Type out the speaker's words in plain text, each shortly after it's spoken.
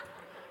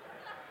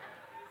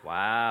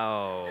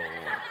Wow.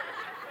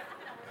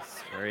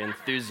 It's very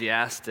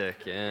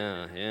enthusiastic.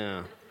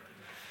 Yeah.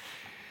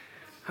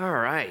 All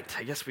right.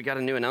 I guess we got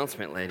a new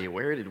announcement, lady.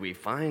 Where did we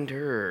find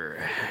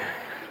her?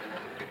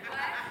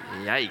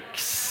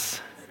 Yikes.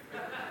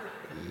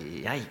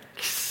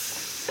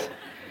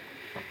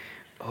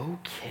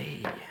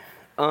 Okay.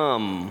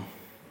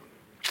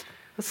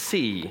 Let's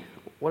see.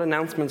 What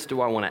announcements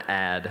do I want to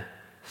add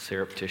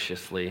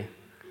surreptitiously?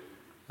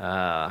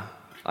 I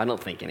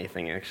don't think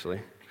anything,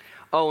 actually.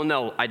 Oh,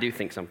 no, I do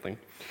think something.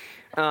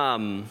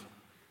 I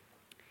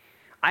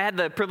had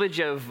the privilege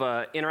of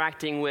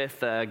interacting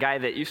with a guy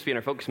that used to be in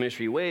our Focus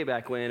ministry way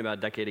back when, about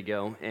a decade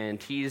ago,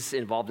 and he's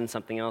involved in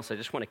something else. I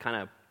just want to kind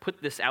of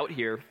put this out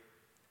here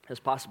as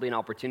possibly an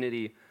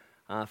opportunity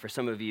for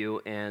some of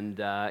you,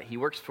 and he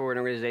works for an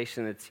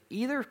organization that's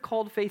either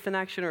called Faith in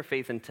Action or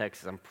Faith in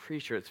Texas. I'm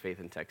pretty sure it's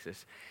Faith in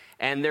Texas.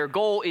 And their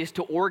goal is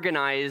to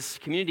organize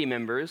community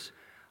members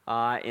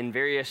in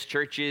various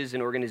churches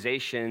and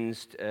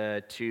organizations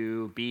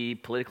to be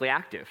politically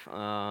active.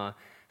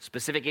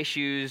 Specific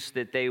issues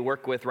that they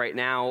work with right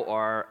now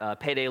are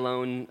payday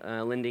loan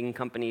lending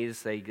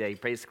companies. They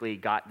basically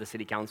got the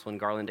city council in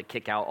Garland to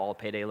kick out all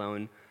payday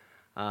loan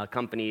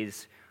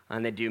companies.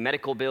 And they do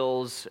medical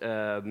bills,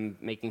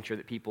 making sure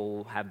that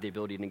people have the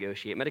ability to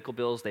negotiate medical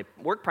bills. They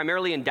work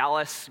primarily in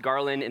Dallas,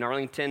 Garland, and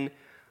Arlington,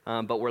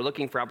 but we're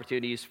looking for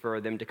opportunities for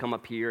them to come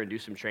up here and do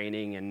some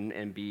training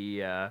and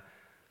be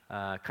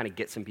kind of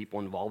get some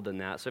people involved in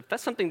that. So if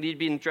that's something that you'd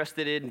be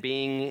interested in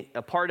being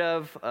a part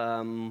of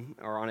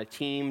or on a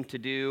team to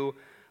do,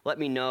 let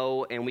me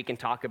know, and we can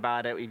talk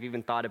about it. We've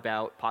even thought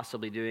about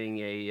possibly doing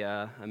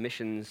a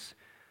missions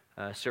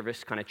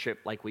service kind of trip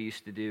like we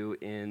used to do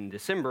in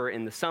December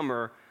in the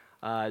summer,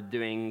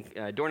 doing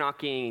door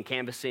knocking and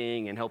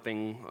canvassing and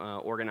helping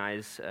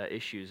organize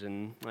issues.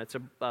 And it's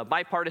a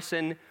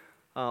bipartisan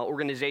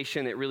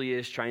organization that really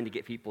is trying to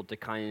get people to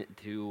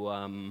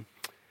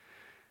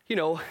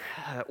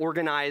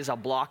organize a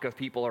block of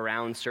people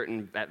around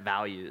certain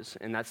values.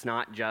 And that's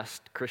not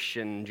just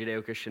Christian,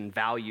 Judeo-Christian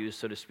values,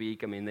 so to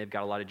speak. I mean, they've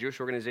got a lot of Jewish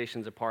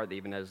organizations apart. They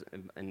even has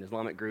an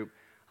Islamic group.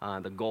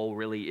 The goal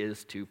really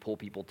is to pull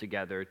people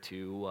together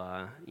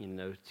to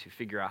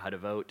figure out how to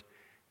vote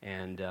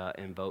and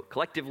vote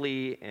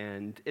collectively.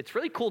 And it's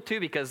really cool, too,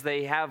 because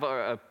they have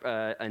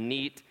a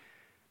neat,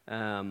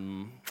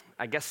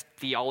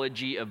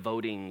 theology of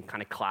voting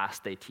kind of class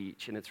they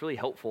teach. And it's really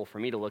helpful for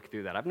me to look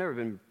through that. I've never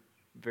been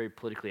very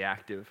politically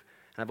active,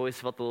 and I've always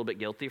felt a little bit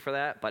guilty for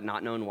that, but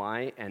not known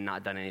why and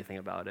not done anything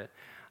about it.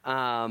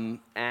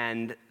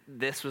 And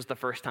this was the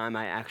first time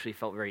I actually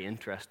felt very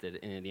interested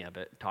in any of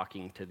it,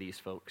 talking to these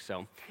folks.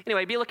 So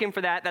anyway, be looking for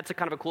that. That's a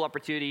kind of a cool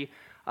opportunity.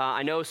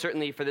 I know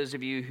certainly for those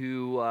of you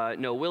who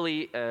know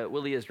Willie,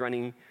 Willie is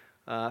running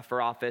for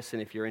office,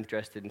 and if you're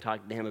interested in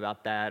talking to him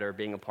about that or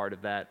being a part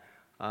of that,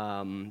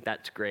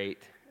 that's great.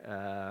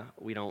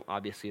 We don't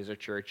obviously as a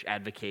church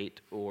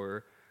advocate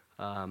or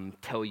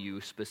tell you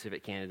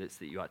specific candidates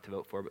that you ought to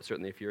vote for, but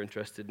certainly if you're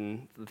interested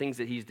in the things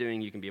that he's doing,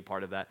 you can be a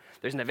part of that.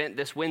 There's an event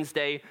this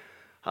Wednesday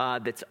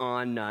that's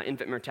on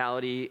infant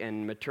mortality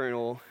and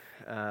maternal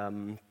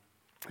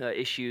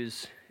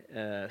issues.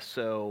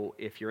 So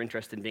if you're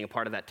interested in being a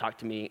part of that, talk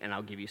to me, and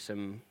I'll give you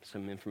some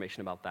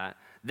information about that.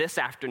 This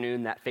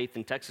afternoon, that Faith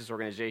in Texas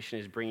organization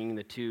is bringing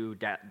the two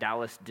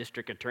Dallas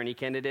district attorney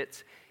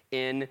candidates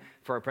in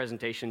for a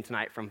presentation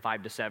tonight from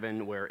 5 to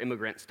 7, where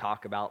immigrants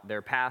talk about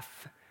their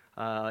path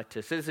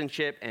to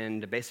citizenship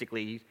and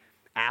basically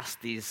ask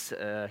these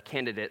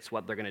candidates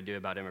what they're going to do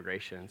about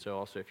immigration. So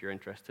also, if you're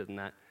interested in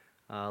that,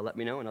 let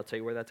me know, and I'll tell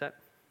you where that's at.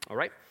 All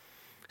right?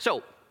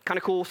 So, kind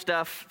of cool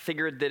stuff.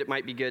 Figured that it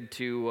might be good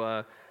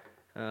to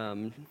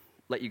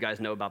let you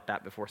guys know about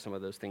that before some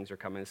of those things are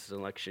coming. This is an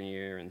election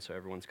year, and so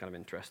everyone's kind of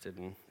interested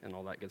in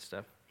all that good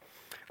stuff.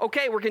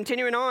 Okay, we're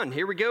continuing on.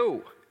 Here we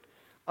go.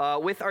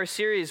 With our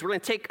series, we're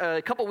going to take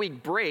a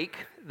couple-week break.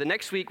 The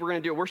next week, we're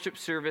going to do a worship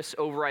service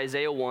over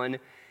Isaiah 1.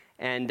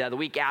 And the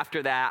week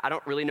after that, I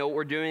don't really know what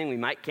we're doing. We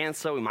might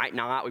cancel, we might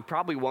not. We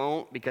probably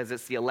won't because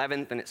it's the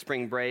 11th and it's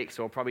spring break,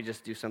 so we'll probably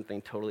just do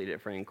something totally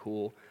different and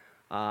cool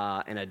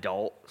and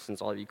adult,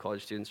 since all of you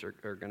college students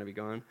are going to be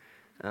gone.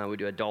 We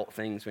do adult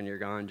things when you're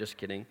gone, just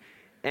kidding.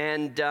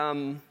 And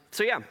so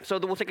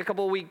we'll take a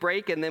couple-week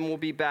break, and then we'll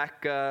be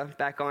back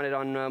on it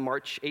on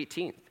March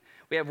 18th.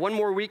 We have one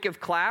more week of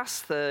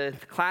class. The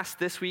class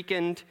this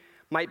weekend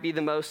might be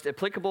the most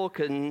applicable,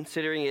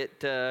 considering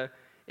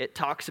it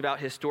talks about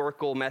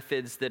historical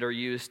methods that are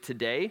used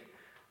today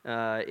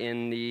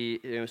in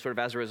the sort of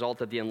as a result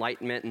of the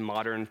Enlightenment and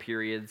modern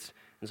periods.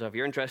 And so if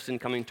you're interested in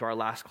coming to our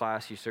last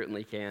class, you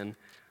certainly can.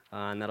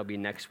 And that'll be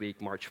next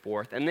week, March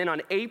 4th. And then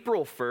on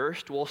April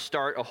 1st, we'll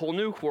start a whole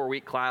new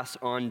 4-week class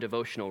on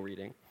devotional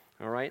reading.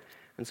 All right?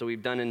 And so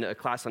we've done a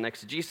class on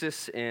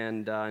exegesis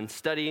and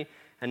study,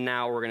 and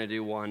now we're going to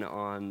do one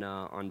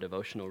on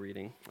devotional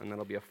reading. And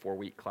that'll be a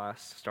 4-week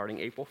class starting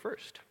April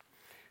 1st.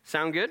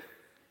 Sound good?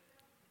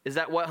 Is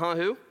that what,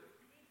 who?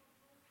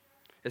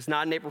 It's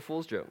not an April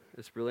Fool's joke.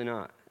 It's really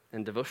not.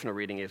 And devotional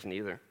reading isn't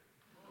either.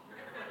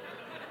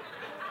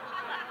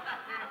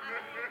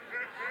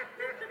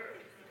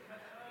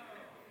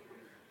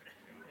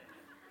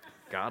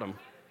 Got him.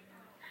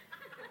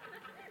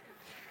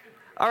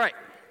 All right.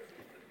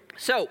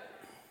 So,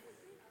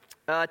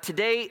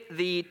 today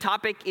the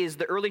topic is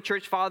the early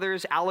church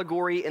fathers,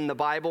 allegory in the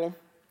Bible.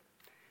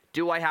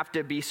 Do I have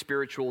to be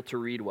spiritual to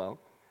read well?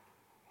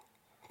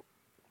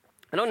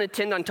 I don't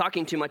intend on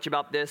talking too much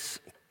about this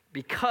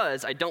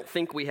because I don't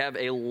think we have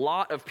a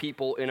lot of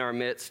people in our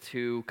midst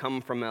who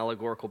come from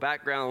allegorical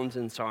backgrounds,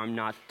 and so I'm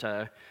not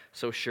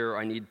so sure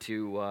I need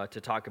to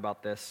talk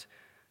about this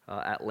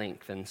at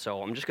length. And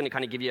so I'm just going to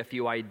kind of give you a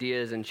few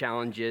ideas and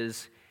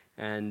challenges,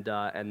 and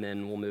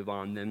then we'll move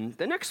on. Then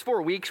the next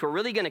 4 weeks, we're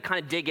really going to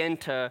kind of dig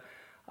into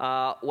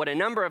what a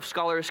number of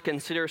scholars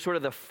consider sort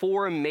of the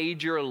four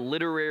major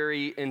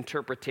literary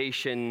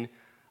interpretation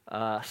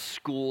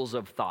schools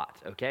of thought,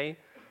 okay?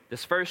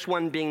 This first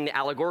one being the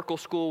allegorical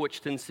school,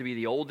 which tends to be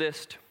the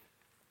oldest.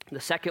 The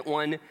second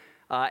one,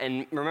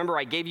 and remember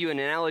I gave you an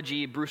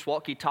analogy, Bruce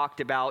Waltke talked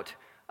about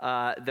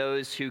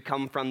those who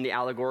come from the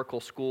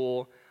allegorical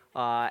school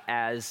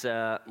as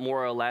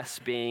more or less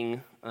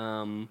being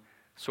actually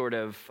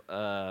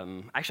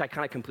I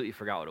kind of completely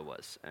forgot what it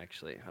was,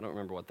 actually. I don't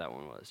remember what that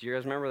one was. You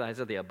guys remember that? I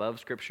said the above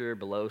Scripture,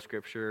 below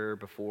Scripture,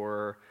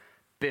 before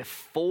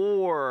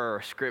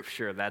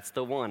Scripture. That's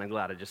the one. I'm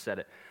glad I just said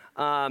it.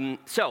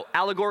 So,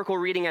 allegorical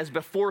reading as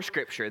before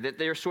Scripture, that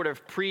they're sort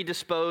of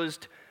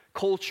predisposed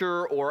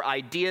culture or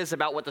ideas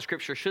about what the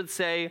Scripture should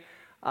say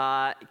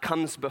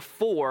comes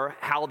before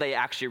how they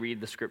actually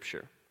read the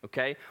Scripture,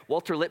 okay?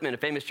 Walter Lippmann, a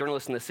famous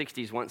journalist in the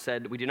 60s, once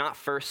said, "We do not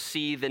first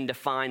see, then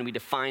define. We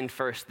define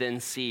first, then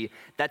see."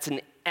 That's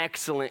an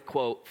excellent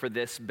quote for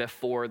this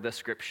before the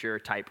Scripture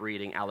type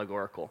reading,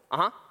 allegorical.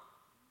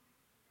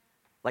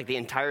 Like the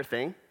entire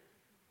thing?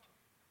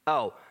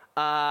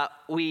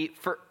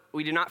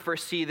 We do not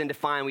first see, then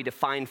define. We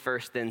define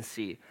first, then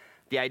see.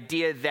 The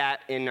idea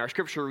that in our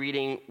scripture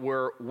reading,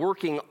 we're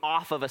working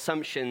off of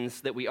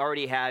assumptions that we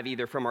already have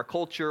either from our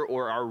culture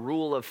or our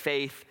rule of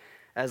faith,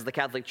 as the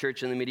Catholic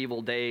Church in the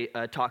medieval day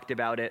talked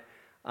about it,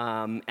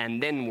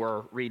 and then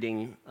we're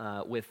reading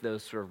with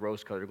those sort of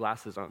rose-colored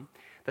glasses on.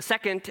 The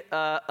second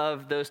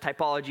of those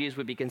typologies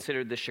would be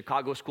considered the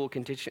Chicago School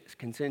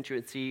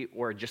constituency,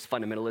 or just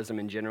fundamentalism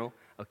in general,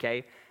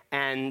 okay?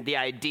 And the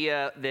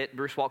idea that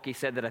Bruce Waltke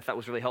said that I thought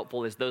was really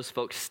helpful is those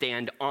folks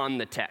stand on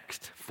the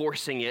text,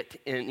 forcing it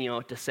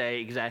to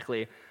say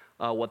exactly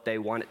what they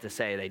want it to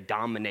say. They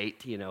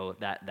dominate,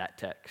 that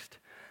text.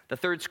 The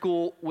third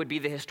school would be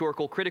the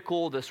historical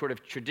critical, the sort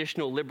of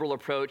traditional liberal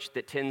approach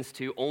that tends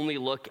to only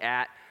look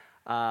at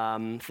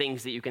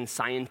things that you can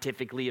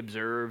scientifically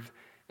observe,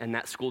 and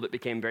that school that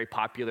became very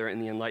popular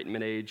in the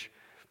Enlightenment age.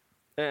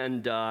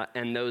 And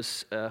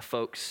those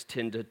folks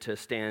tend to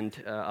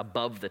stand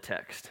above the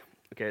text.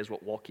 Okay, is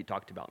what Waltke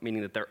talked about,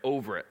 meaning that they're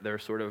over it. They're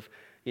sort of,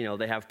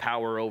 they have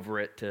power over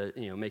it to,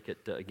 make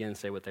it, again,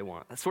 say what they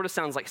want. That sort of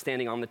sounds like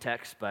standing on the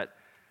text, but,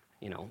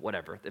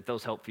 whatever. If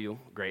those help you,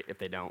 great. If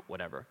they don't,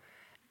 whatever.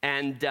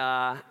 And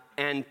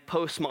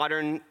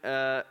postmodern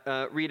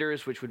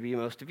readers, which would be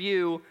most of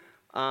you,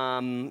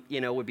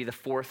 would be the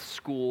fourth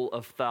school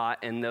of thought,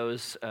 and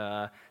those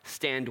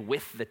stand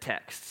with the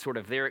text. Sort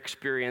of their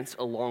experience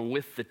along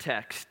with the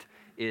text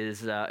is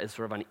sort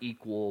of an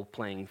equal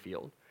playing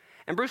field.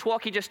 And Bruce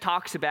Waltke just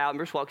talks about, and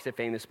Bruce Waltke's a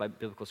famous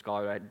biblical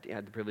scholar. I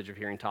had the privilege of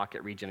hearing talk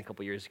at Region a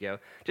couple years ago.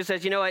 Just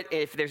says,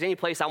 if there's any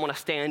place I want to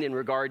stand in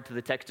regard to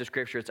the text of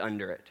Scripture, it's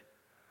under it.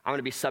 I want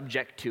to be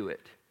subject to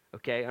it,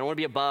 okay? I don't want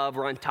to be above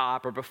or on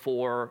top or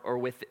before or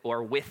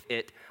with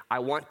it. I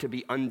want to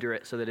be under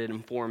it so that it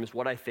informs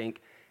what I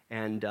think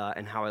and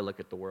how I look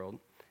at the world.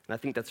 And I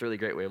think that's a really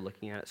great way of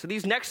looking at it. So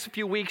these next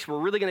few weeks,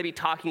 we're really going to be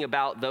talking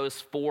about those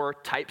four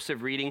types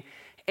of reading.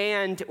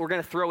 And we're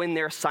going to throw in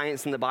there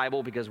science in the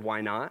Bible, because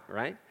why not,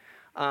 right?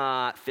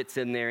 Fits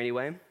in there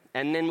anyway.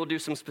 And then we'll do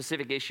some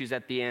specific issues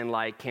at the end,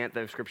 like can't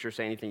the Scripture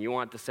say anything you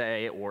want it to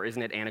say, or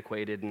isn't it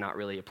antiquated and not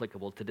really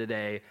applicable to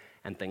today,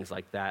 and things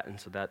like that. And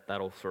so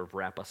that'll sort of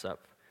wrap us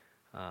up.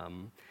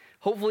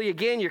 Hopefully,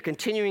 again, you're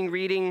continuing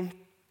reading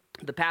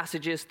the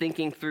passages,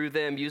 thinking through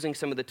them, using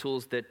some of the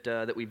tools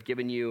that we've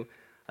given you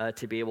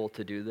to be able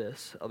to do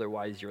this.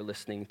 Otherwise, you're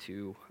listening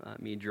to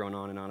me drone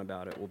on and on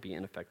about it will be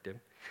ineffective.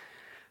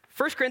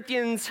 1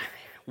 Corinthians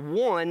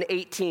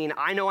 1:18,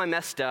 I know I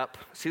messed up.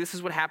 See, this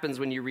is what happens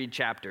when you read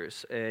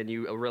chapters and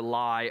you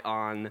rely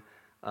on,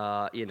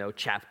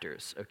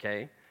 chapters,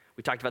 okay?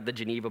 We talked about the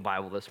Geneva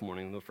Bible this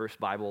morning, the first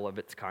Bible of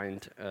its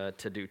kind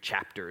to do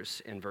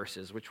chapters and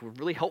verses, which were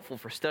really helpful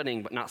for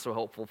studying, but not so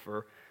helpful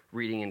for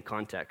reading in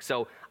context.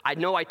 So I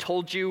know I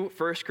told you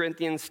 1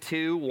 Corinthians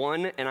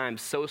 2:1, and I'm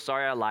so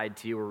sorry I lied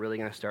to you. We're really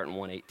going to start in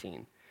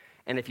 1:18.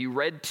 And if you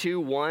read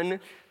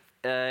 2:1,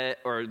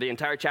 or the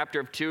entire chapter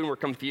of 2 and we're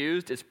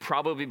confused, it's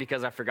probably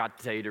because I forgot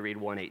to tell you to read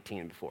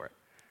 1:18 before it,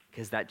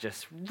 because that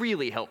just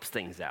really helps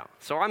things out.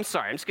 So I'm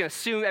sorry. I'm just going to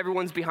assume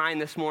everyone's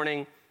behind this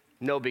morning.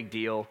 No big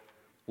deal.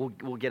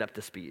 We'll get up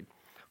to speed.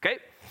 Okay?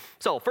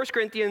 So 1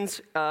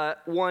 Corinthians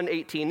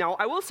 1:18. Now,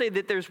 I will say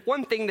that there's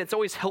one thing that's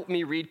always helped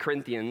me read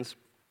Corinthians,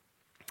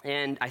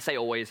 and I say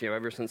always,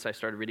 ever since I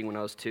started reading when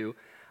I was 2.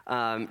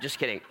 Just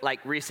kidding. Like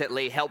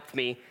recently helped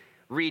me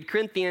read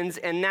Corinthians,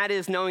 and that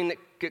is knowing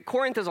that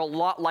Corinth is a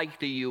lot like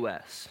the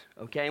U.S.,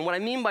 okay? And what I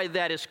mean by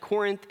that is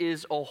Corinth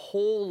is a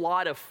whole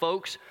lot of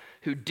folks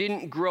who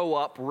didn't grow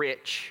up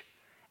rich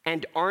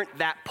and aren't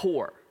that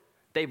poor.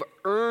 They've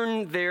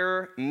earned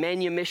their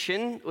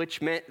manumission, which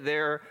meant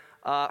their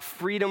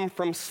freedom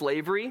from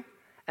slavery,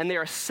 and they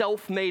are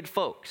self-made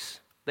folks.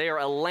 They are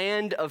a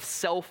land of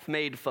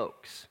self-made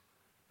folks,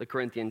 the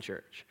Corinthian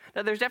church.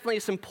 Now, there's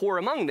definitely some poor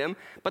among them,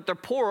 but the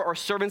poor are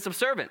servants of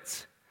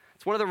servants.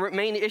 It's one of the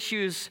main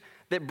issues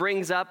that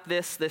brings up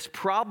this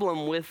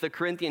problem with the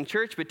Corinthian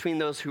church between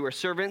those who are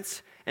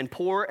servants and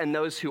poor and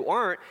those who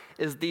aren't,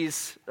 is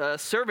these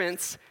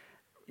servants,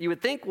 you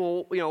would think,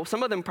 well,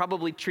 some of them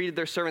probably treated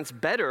their servants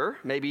better,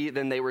 maybe,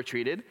 than they were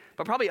treated,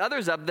 but probably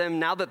others of them,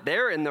 now that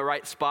they're in the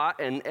right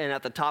spot and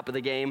at the top of the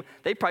game,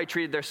 they probably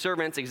treated their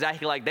servants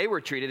exactly like they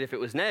were treated if it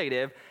was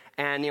negative,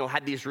 and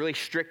had these really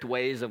strict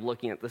ways of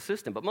looking at the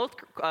system. But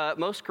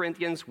most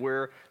Corinthians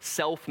were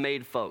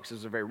self-made folks. It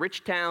was a very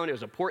rich town. It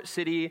was a port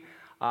city. It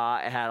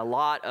had a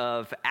lot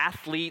of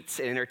athletes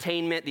and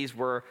entertainment. These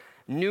were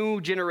new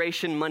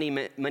generation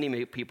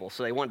money people.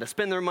 So they wanted to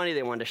spend their money.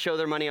 They wanted to show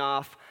their money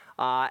off.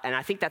 And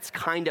I think that's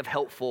kind of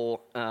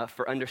helpful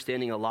for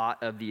understanding a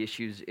lot of the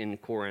issues in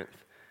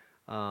Corinth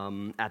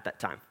at that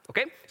time.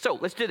 Okay, so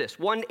let's do this.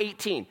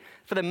 1:18.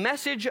 For the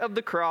message of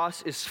the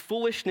cross is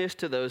foolishness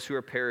to those who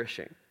are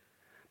perishing.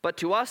 But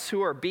to us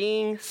who are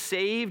being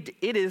saved,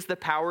 it is the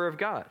power of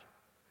God.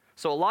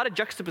 So a lot of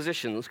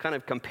juxtapositions, kind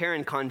of compare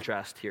and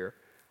contrast here.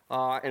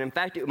 And in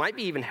fact, it might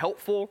be even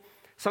helpful.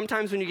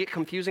 Sometimes when you get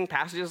confusing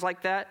passages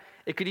like that,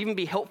 it could even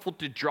be helpful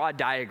to draw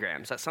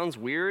diagrams. That sounds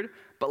weird,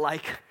 but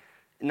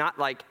not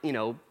like,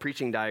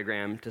 preaching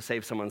diagram to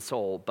save someone's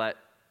soul, but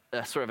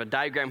sort of a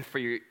diagram for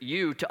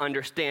you to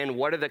understand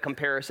what are the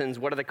comparisons,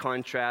 what are the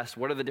contrasts,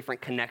 what are the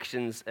different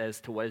connections as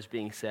to what is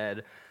being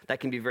said. That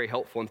can be very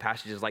helpful in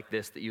passages like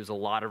this that use a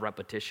lot of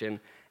repetition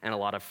and a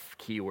lot of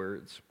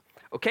keywords.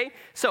 Okay,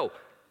 so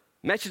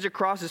message of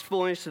cross is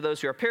foolishness to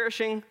those who are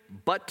perishing,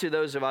 but to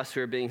those of us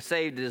who are being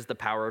saved, it is the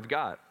power of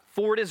God.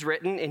 For it is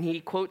written, and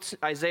he quotes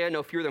Isaiah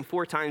no fewer than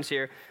 4 times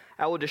here,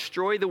 I will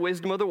destroy the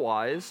wisdom of the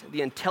wise,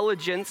 the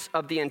intelligence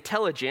of the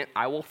intelligent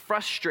I will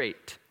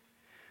frustrate.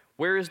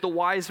 Where is the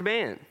wise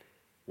man?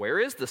 Where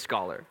is the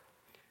scholar?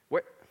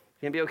 Where,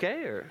 can it be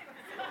okay, or?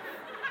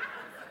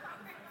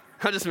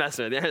 I'm just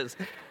messing with you.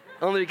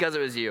 Only because it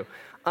was you.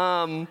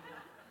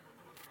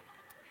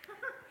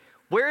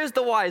 Where is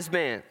the wise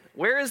man?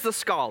 Where is the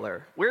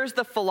scholar? Where is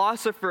the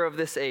philosopher of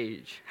this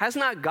age? Has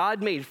not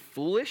God made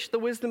foolish the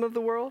wisdom of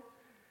the world?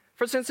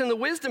 For since in the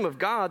wisdom of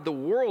God, the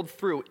world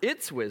through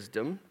its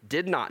wisdom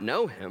did not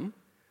know him,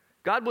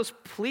 God was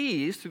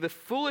pleased through the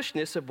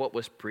foolishness of what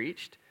was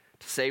preached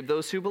to save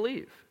those who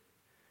believe.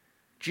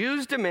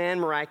 Jews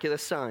demand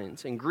miraculous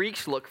signs, and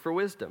Greeks look for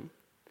wisdom.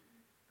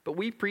 But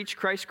we preach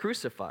Christ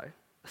crucified,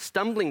 a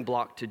stumbling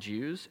block to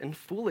Jews and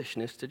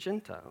foolishness to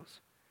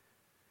Gentiles.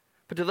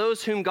 But to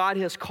those whom God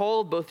has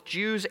called, both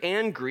Jews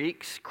and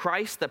Greeks,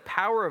 Christ the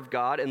power of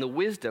God and the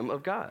wisdom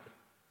of God.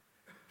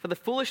 For the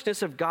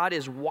foolishness of God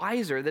is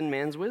wiser than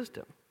man's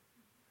wisdom,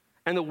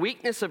 and the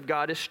weakness of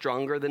God is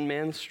stronger than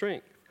man's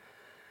strength.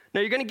 Now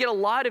you're going to get a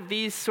lot of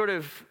these sort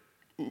of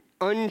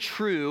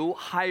untrue,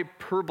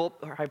 hyperbolic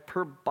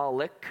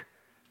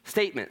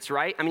statements,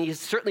 right? I mean, he's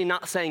certainly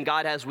not saying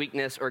God has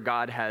weakness or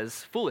God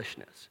has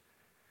foolishness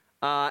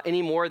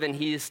any more than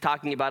he's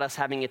talking about us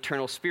having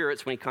eternal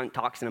spirits when he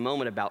talks in a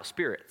moment about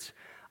spirits.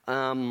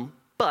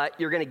 But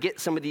you're going to get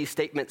some of these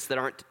statements that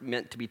aren't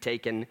meant to be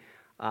taken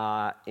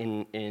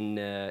in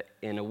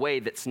a way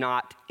that's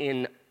not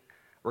in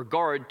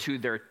regard to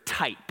their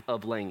type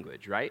of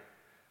language, right?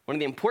 One of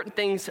the important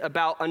things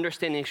about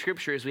understanding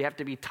Scripture is we have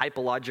to be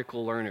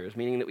typological learners,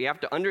 meaning that we have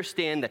to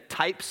understand the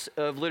types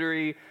of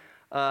literary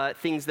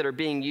things that are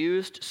being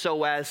used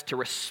so as to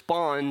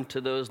respond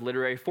to those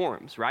literary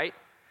forms, right?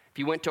 If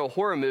you went to a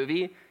horror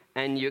movie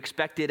and you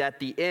expected at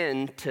the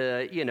end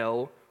to,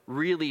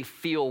 really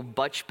feel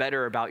much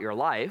better about your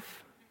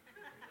life,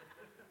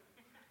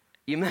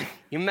 you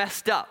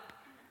messed up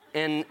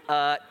in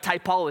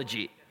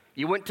typology.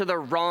 You went to the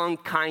wrong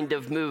kind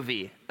of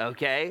movie,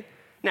 okay?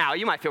 Now,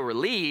 you might feel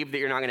relieved that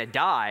you're not going to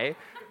die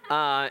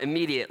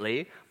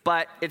immediately,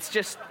 but it's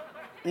just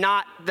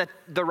not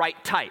the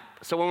right type.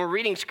 So when we're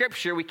reading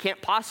Scripture, we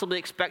can't possibly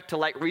expect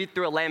to read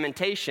through a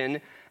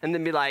lamentation and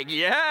then be like,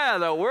 yeah,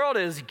 the world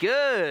is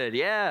good.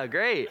 Yeah,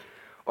 great.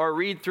 Or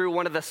read through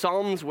one of the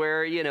Psalms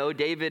where,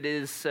 David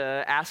is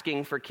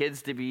asking for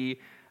kids to be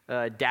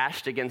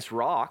dashed against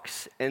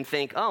rocks and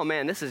think, oh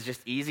man, this is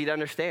just easy to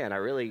understand. I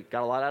really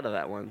got a lot out of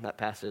that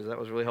passage. That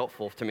was really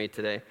helpful to me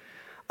today.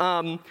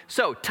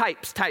 So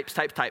types.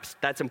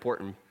 That's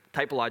important.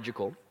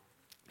 Typological.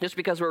 Just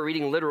because we're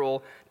reading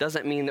literal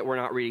doesn't mean that we're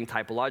not reading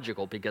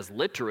typological, because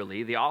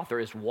literally the author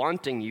is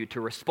wanting you to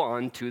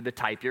respond to the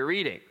type you're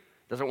reading.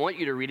 Doesn't want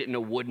you to read it in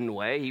a wooden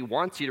way. He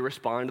wants you to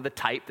respond to the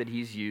type that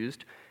he's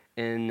used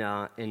in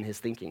his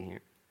thinking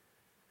here.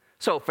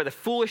 So, for the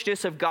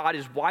foolishness of God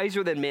is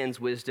wiser than man's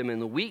wisdom,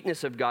 and the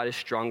weakness of God is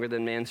stronger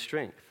than man's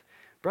strength.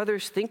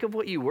 Brothers, think of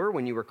what you were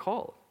when you were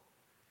called.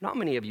 Not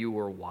many of you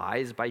were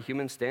wise by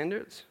human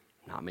standards.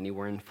 Not many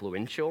were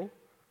influential.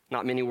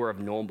 Not many were of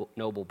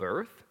noble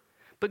birth.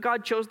 But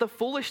God chose the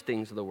foolish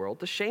things of the world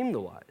to shame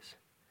the wise.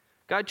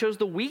 God chose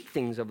the weak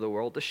things of the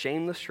world to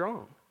shame the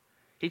strong.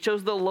 He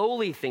chose the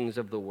lowly things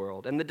of the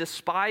world and the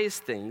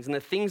despised things and the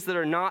things that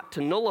are not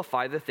to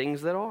nullify the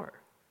things that are,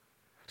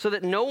 so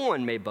that no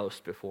one may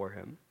boast before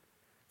him.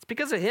 It's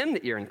because of him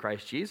that you're in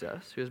Christ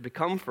Jesus, who has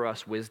become for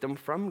us wisdom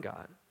from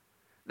God.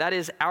 That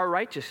is our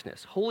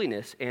righteousness,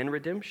 holiness, and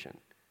redemption.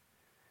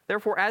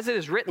 Therefore, as it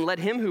is written, let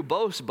him who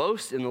boasts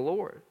boast in the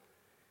Lord.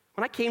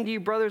 When I came to you,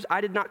 brothers, I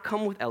did not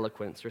come with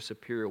eloquence or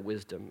superior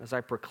wisdom, as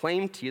I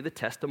proclaimed to you the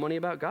testimony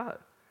about God.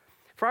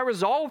 For I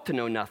resolved to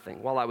know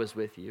nothing while I was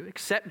with you,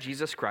 except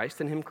Jesus Christ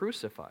and him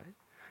crucified.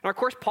 Now, of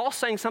course, Paul's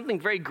saying something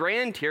very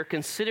grand here,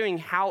 considering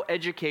how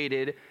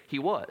educated he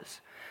was.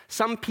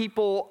 Some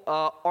people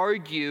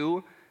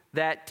argue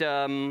that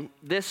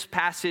this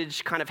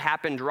passage kind of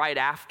happened right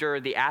after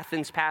the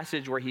Athens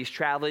passage where he's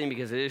traveling,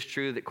 because it is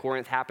true that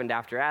Corinth happened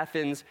after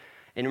Athens.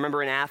 And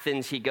remember, in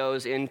Athens, he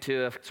goes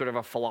into sort of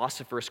a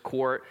philosopher's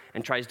court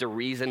and tries to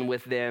reason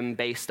with them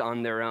based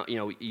on their own,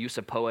 use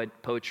of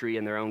poetry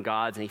and their own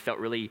gods. And he felt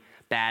really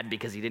bad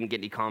because he didn't get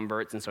any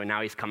converts, and so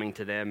now he's coming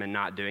to them and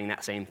not doing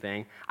that same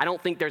thing. I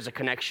don't think there's a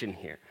connection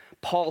here.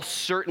 Paul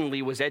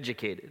certainly was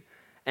educated,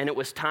 and it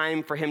was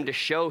time for him to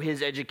show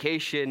his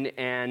education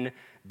and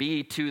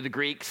be to the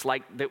Greeks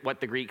like what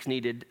the Greeks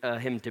needed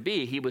him to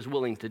be. He was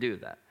willing to do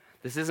that.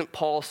 This isn't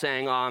Paul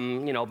saying,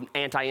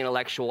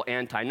 anti-intellectual,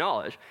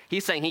 anti-knowledge.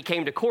 He's saying he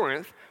came to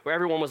Corinth, where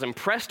everyone was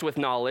impressed with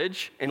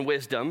knowledge and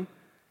wisdom,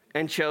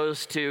 and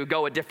chose to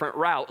go a different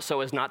route so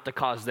as not to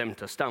cause them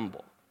to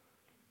stumble.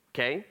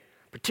 Okay?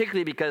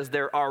 Particularly because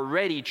they're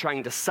already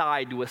trying to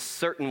side with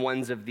certain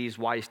ones of these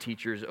wise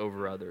teachers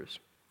over others.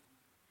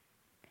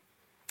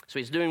 So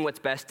he's doing what's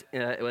best,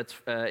 what's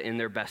in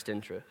their best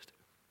interest.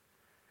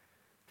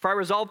 For I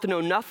resolved to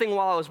know nothing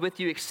while I was with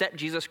you except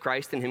Jesus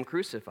Christ and him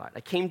crucified. I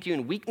came to you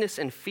in weakness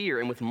and fear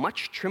and with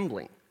much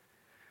trembling.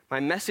 My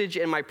message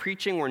and my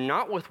preaching were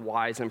not with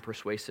wise and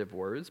persuasive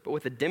words, but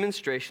with a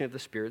demonstration of the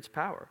Spirit's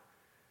power,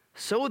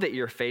 so that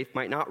your faith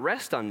might not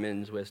rest on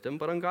men's wisdom,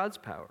 but on God's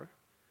power.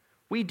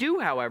 We do,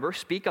 however,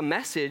 speak a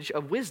message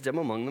of wisdom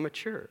among the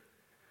mature,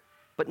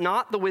 but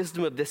not the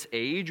wisdom of this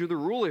age or the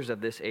rulers of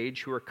this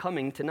age who are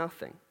coming to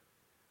nothing.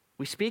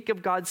 We speak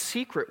of God's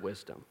secret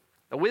wisdom,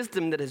 a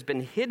wisdom that has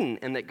been hidden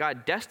and that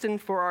God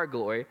destined for our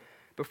glory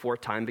before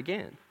time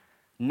began.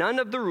 None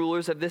of the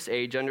rulers of this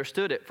age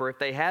understood it, for if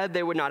they had,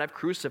 they would not have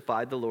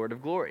crucified the Lord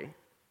of glory.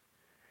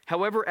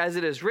 However, as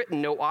it is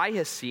written, no eye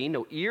has seen,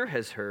 no ear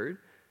has heard,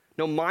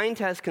 no mind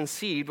has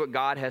conceived what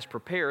God has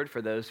prepared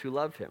for those who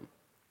love him.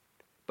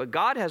 But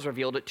God has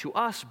revealed it to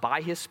us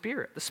by his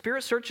Spirit. The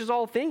Spirit searches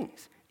all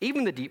things,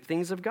 even the deep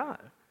things of God.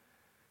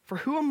 For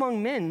who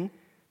among men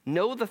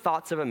know the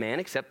thoughts of a man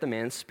except the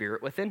man's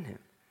spirit within him?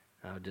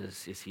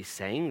 Is he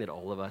saying that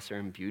all of us are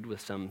imbued with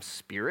some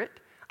spirit?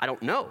 I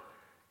don't know.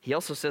 He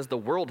also says the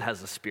world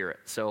has a spirit,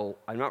 so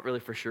I'm not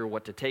really for sure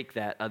what to take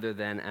that other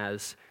than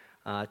as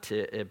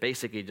to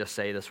basically just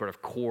say the sort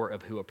of core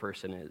of who a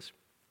person is.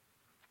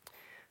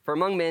 For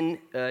among men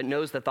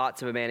knows the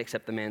thoughts of a man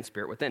except the man's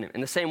spirit within him.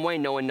 In the same way,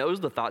 no one knows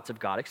the thoughts of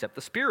God except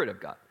the Spirit of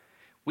God.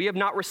 We have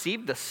not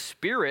received the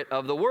spirit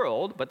of the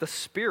world, but the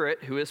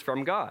Spirit who is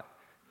from God.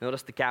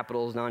 Notice the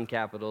capitals,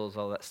 non-capitals,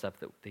 all that stuff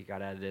that they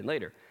got added in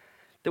later.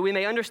 That we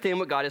may understand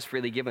what God has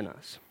freely given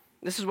us.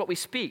 This is what we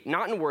speak,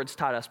 not in words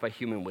taught us by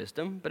human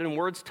wisdom, but in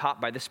words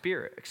taught by the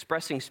Spirit,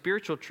 expressing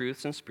spiritual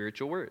truths in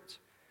spiritual words.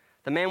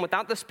 The man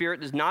without the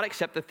Spirit does not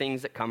accept the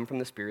things that come from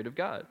the Spirit of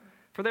God,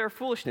 for they are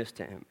foolishness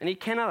to him, and he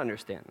cannot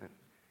understand them,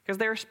 because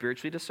they are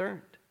spiritually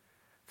discerned.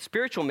 The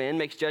spiritual man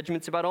makes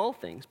judgments about all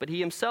things, but he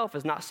himself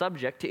is not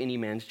subject to any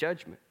man's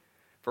judgment.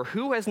 For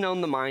who has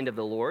known the mind of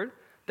the Lord,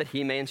 that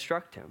he may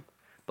instruct him?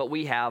 But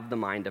we have the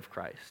mind of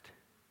Christ.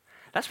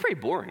 That's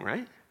pretty boring,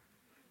 right?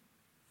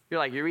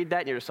 You read that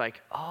and you're just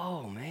like,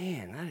 oh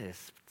man,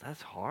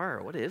 that's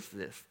hard. What is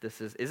this?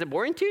 Is it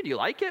boring to you? Do you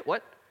like it?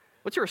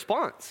 What's your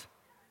response?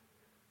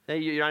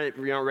 You're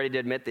not ready to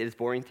admit that it's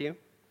boring to you?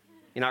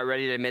 You're not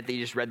ready to admit that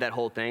you just read that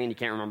whole thing and you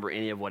can't remember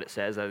any of what it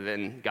says other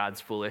than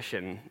God's foolish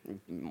and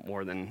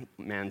more than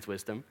man's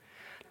wisdom?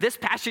 This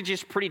passage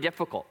is pretty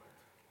difficult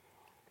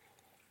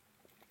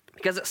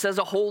because it says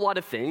a whole lot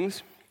of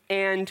things.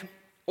 And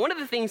one of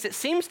the things it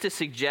seems to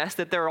suggest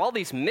that there are all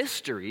these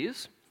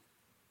mysteries,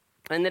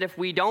 and that if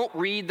we don't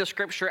read the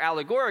scripture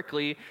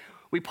allegorically,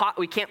 we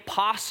can't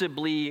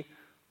possibly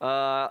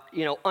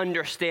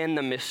understand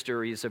the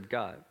mysteries of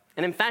God.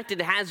 And in fact,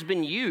 it has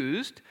been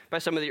used by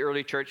some of the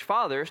early church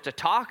fathers to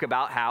talk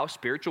about how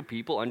spiritual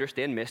people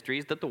understand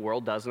mysteries that the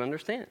world doesn't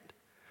understand.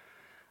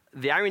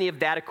 The irony of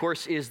that, of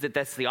course, is that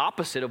that's the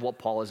opposite of what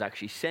Paul is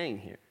actually saying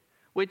here,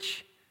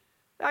 which,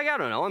 I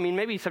don't know. I mean,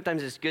 maybe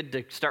sometimes it's good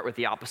to start with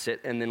the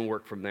opposite and then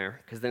work from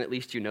there, because then at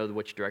least you know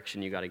which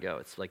direction you got to go.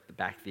 It's like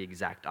the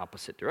exact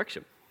opposite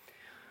direction.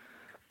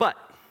 But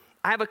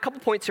I have a couple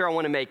points here I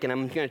want to make, and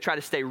I'm going to try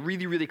to stay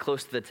really, really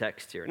close to the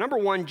text here. Number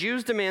one,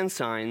 Jews demand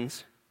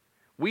signs.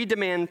 We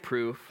demand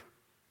proof.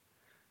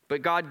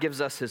 but God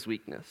gives us his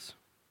weakness.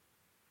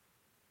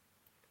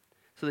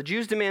 So the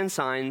Jews demand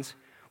signs,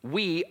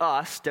 we,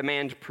 us,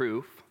 demand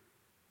proof,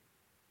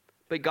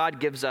 but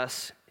God gives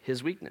us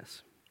his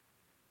weakness.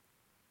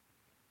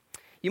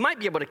 You might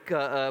be able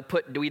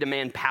to do we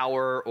demand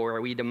power,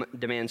 or we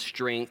demand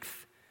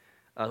strength,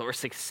 or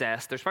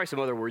success. There's probably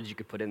some other words you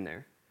could put in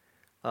there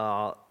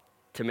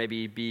to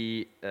maybe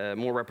be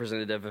more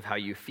representative of how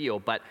you feel,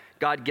 but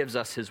God gives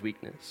us his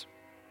weakness.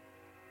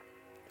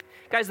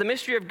 Guys, the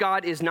mystery of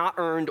God is not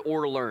earned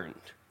or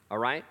learned, all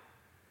right?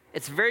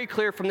 It's very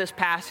clear from this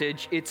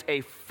passage, it's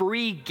a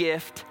free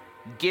gift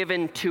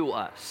given to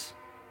us,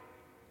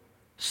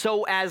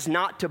 so as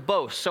not to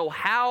boast. So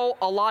how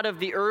a lot of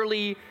the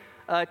early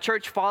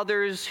church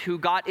fathers who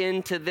got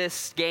into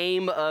this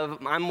game of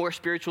I'm more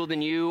spiritual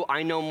than you,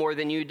 I know more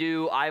than you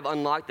do, I've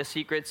unlocked the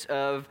secrets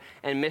of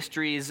and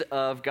mysteries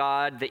of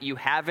God that you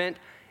haven't,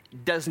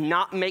 does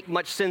not make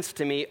much sense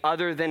to me,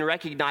 other than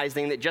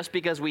recognizing that just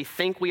because we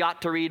think we ought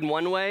to read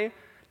one way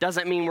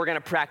doesn't mean we're going to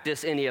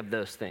practice any of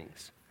those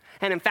things.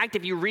 And in fact,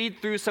 if you read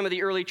through some of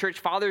the early church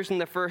fathers in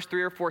the first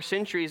 3 or 4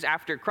 centuries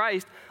after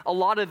Christ, a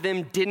lot of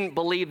them didn't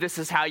believe this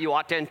is how you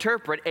ought to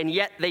interpret, and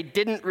yet they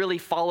didn't really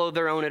follow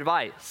their own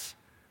advice.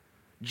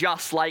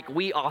 Just like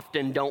we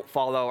often don't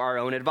follow our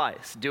own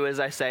advice. Do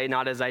as I say,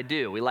 not as I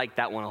do. We like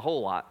that one a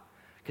whole lot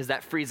because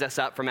that frees us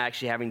up from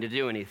actually having to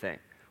do anything.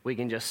 We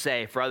can just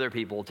say for other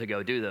people to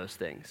go do those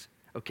things,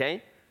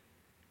 okay?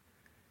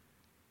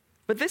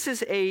 But this is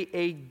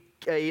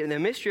the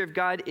mystery of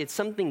God. It's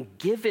something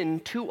given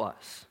to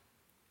us.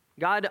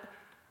 God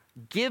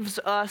gives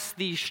us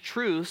these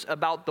truths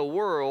about the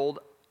world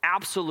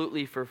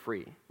absolutely for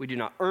free. We do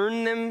not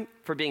earn them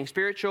for being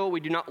spiritual.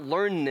 We do not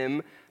learn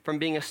them from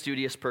being a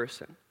studious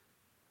person.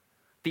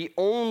 The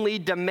only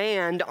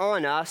demand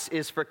on us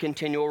is for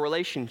continual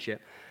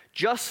relationship.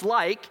 Just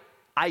like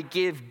I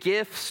give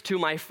gifts to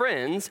my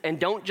friends and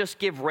don't just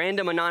give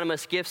random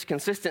anonymous gifts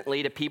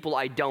consistently to people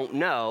I don't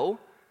know,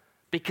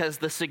 because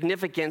the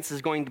significance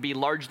is going to be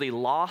largely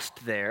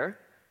lost there.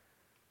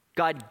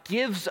 God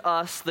gives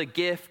us the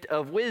gift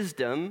of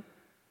wisdom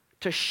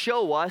to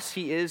show us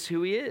he is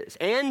who he is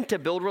and to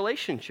build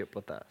relationship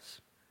with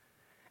us.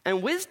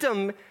 And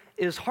wisdom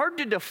is hard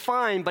to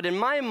define, but in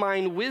my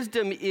mind,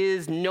 wisdom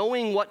is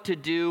knowing what to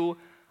do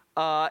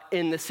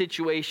in the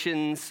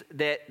situations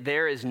that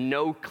there is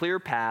no clear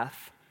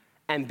path,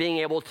 and being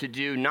able to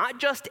do not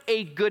just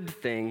a good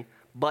thing,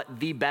 but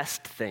the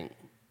best thing.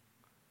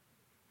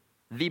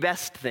 The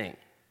best thing.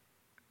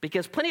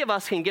 Because plenty of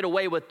us can get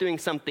away with doing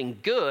something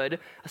good,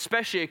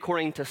 especially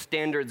according to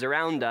standards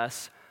around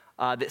us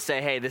that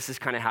say, hey, this is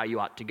kind of how you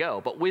ought to go.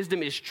 But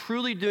wisdom is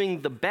truly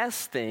doing the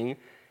best thing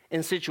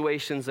in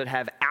situations that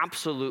have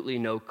absolutely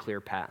no clear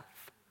path.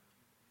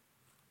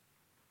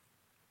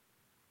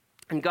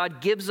 And God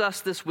gives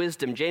us this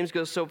wisdom. James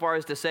goes so far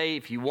as to say,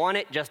 if you want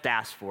it, just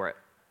ask for it.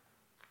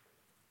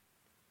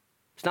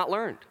 It's not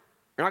learned.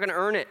 You're not going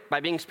to earn it by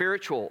being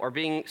spiritual or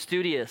being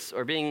studious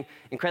or being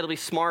incredibly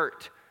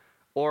smart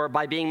or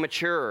by being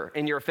mature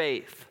in your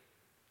faith.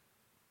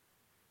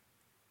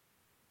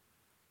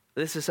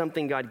 This is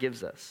something God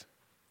gives us.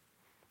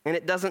 And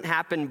it doesn't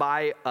happen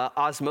by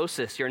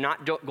osmosis. You're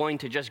not going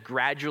to just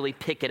gradually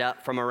pick it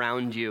up from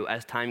around you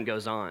as time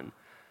goes on.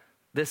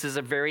 This is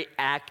a very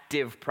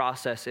active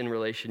process in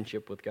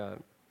relationship with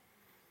God.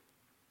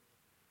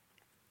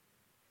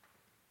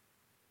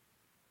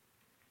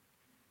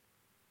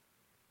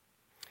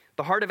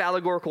 The heart of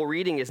allegorical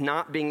reading is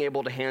not being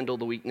able to handle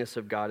the weakness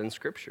of God in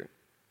Scripture.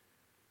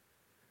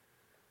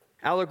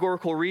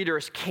 Allegorical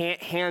readers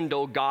can't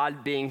handle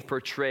God being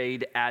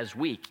portrayed as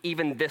weak.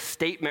 Even this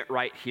statement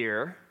right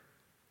here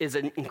is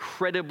an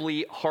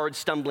incredibly hard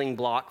stumbling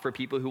block for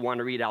people who want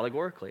to read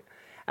allegorically.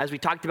 As we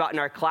talked about in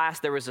our class,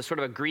 there was a sort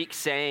of a Greek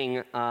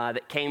saying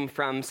that came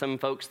from some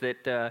folks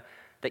that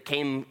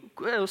came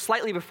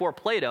slightly before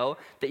Plato,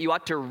 that you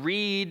ought to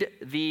read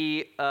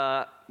the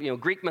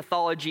Greek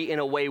mythology in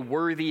a way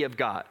worthy of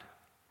God,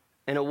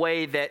 in a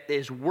way that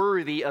is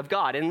worthy of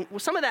God. And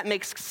some of that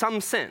makes some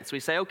sense. We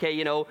say, okay,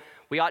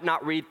 we ought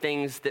not read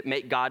things that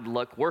make God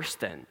look worse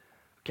than.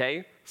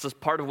 Okay? This is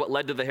part of what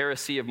led to the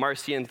heresy of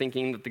Marcion,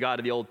 thinking that the God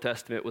of the Old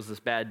Testament was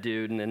this bad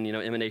dude, and then,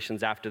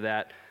 emanations after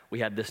that, we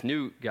had this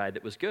new guy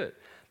that was good.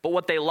 But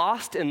what they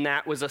lost in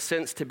that was a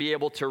sense to be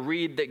able to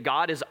read that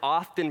God is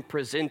often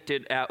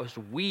presented as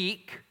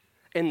weak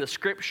in the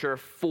Scripture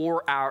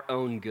for our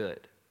own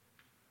good.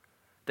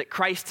 That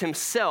Christ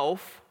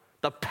himself,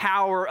 the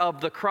power of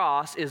the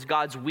cross, is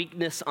God's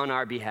weakness on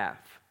our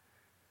behalf.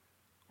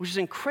 Which is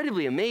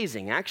incredibly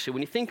amazing, actually,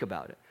 when you think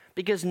about it.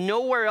 Because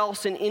nowhere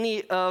else in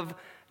any of,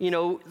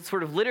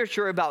 sort of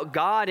literature about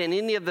God in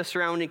any of the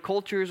surrounding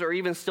cultures, or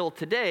even still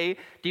today,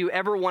 do you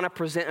ever want to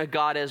present a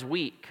God as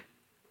weak.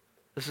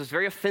 This is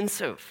very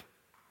offensive,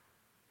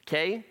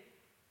 okay?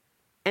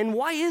 And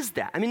why is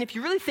that? I mean, if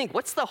you really think,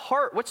 what's the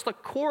heart, what's the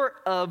core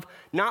of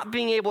not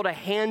being able to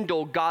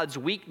handle God's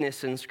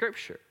weakness in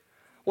Scripture?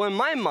 Well, in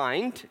my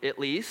mind, at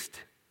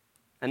least,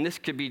 and this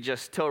could be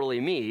just totally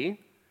me,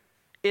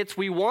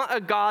 We want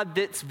a God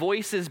that's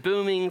voice is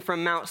booming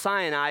from Mount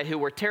Sinai who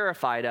we're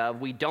terrified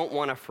of. We don't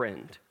want a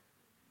friend.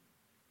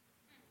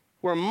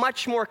 We're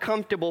much more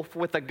comfortable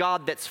with a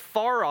God that's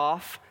far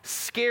off,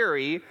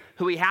 scary,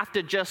 who we have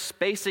to just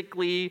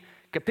basically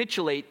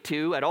capitulate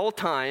to at all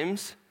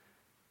times.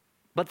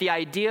 But the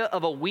idea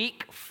of a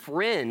weak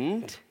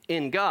friend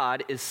in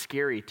God is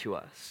scary to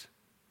us.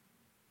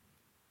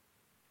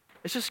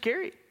 It's just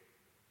scary.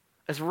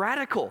 It's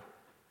radical.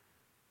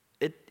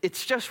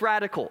 It's just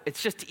radical.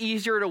 It's just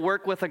easier to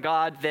work with a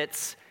God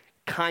that's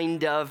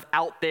kind of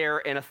out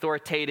there and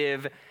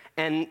authoritative.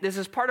 And this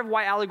is part of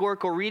why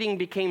allegorical reading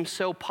became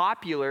so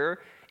popular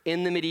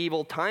in the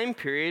medieval time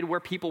period, where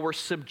people were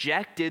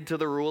subjected to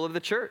the rule of the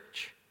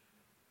church.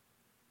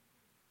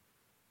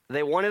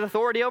 They wanted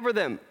authority over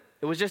them.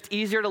 It was just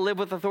easier to live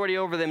with authority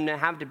over them than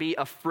have to be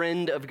a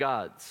friend of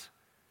God's.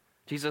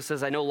 Jesus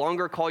says, I no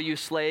longer call you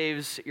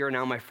slaves, you're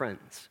now my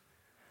friends.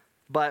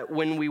 But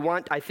when we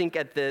want, I think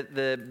at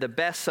the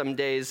best some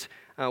days,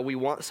 we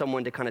want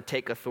someone to kind of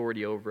take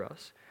authority over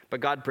us. But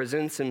God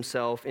presents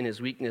himself in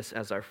his weakness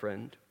as our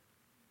friend.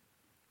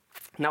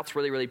 And that's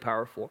really, really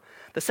powerful.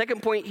 The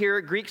second point here,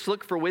 Greeks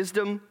look for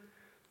wisdom.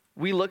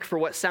 We look for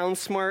what sounds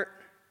smart.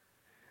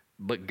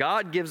 But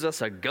God gives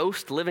us a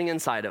ghost living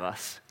inside of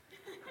us.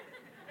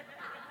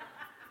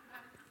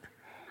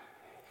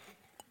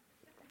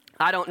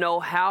 I don't know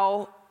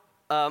how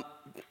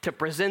to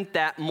present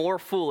that more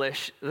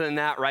foolish than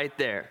that right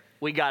there.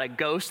 We got a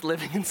ghost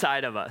living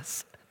inside of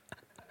us.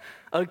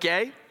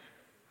 Okay?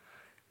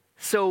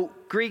 So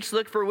Greeks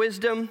look for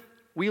wisdom.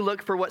 We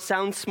look for what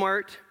sounds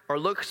smart or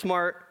looks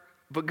smart,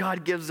 but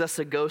God gives us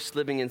a ghost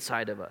living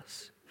inside of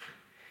us.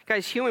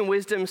 Guys, human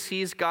wisdom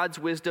sees God's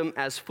wisdom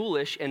as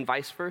foolish and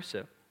vice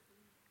versa.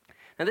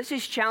 Now this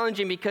is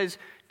challenging because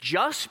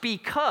just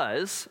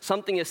because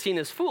something is seen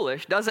as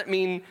foolish doesn't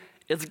mean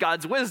it's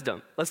God's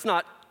wisdom. Let's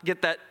not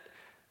get that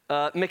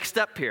mixed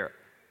up here,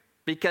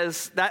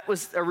 because that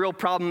was a real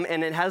problem,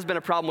 and it has been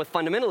a problem with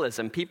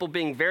fundamentalism. People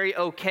being very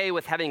okay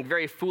with having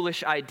very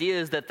foolish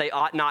ideas that they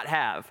ought not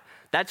have.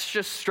 That's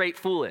just straight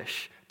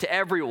foolish to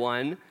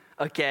everyone,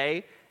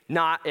 okay?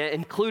 Not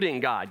including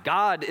God.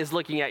 God is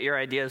looking at your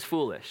idea as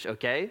foolish,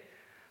 okay?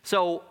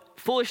 So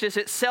foolishness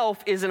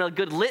itself isn't a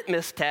good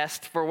litmus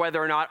test for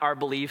whether or not our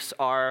beliefs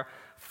are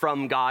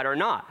from God or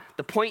not.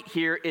 The point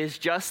here is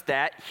just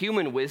that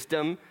human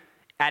wisdom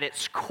at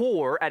its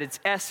core, at its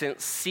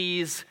essence,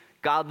 sees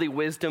godly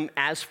wisdom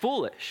as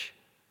foolish.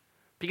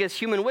 Because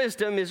human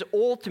wisdom is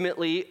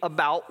ultimately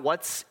about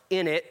what's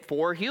in it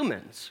for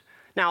humans.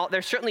 Now,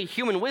 there's certainly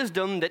human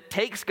wisdom that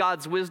takes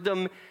God's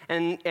wisdom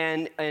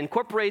and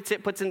incorporates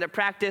it, puts it into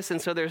practice,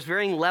 and so there's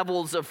varying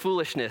levels of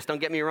foolishness.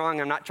 Don't get me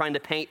wrong, I'm not trying to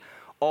paint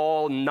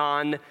all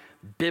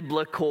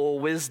non-biblical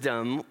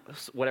wisdom,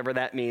 whatever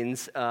that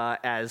means,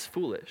 as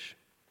foolish.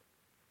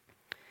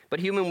 But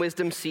human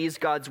wisdom sees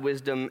God's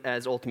wisdom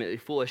as ultimately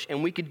foolish,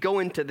 and we could go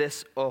into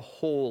this a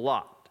whole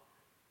lot.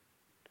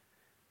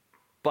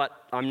 But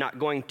I'm not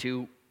going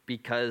to,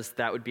 because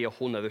that would be a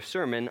whole nother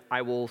sermon.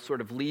 I will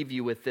sort of leave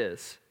you with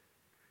this.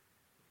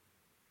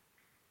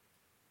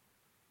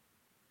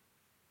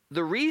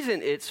 The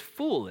reason it's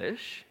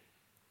foolish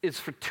is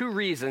for two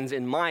reasons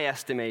in my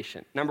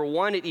estimation. Number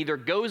one, it either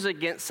goes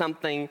against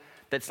something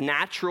that's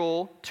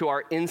natural to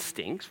our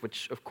instincts,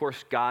 which of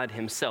course God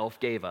himself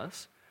gave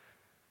us.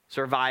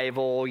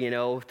 Survival,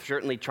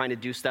 certainly trying to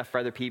do stuff for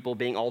other people,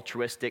 being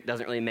altruistic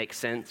doesn't really make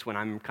sense when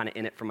I'm kind of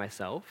in it for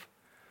myself.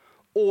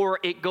 Or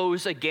it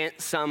goes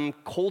against some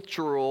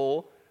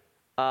cultural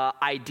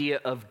idea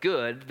of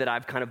good that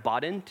I've kind of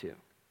bought into.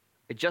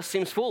 It just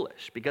seems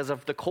foolish because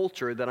of the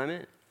culture that I'm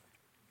in.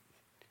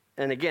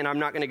 And again, I'm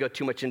not going to go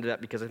too much into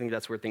that because I think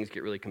that's where things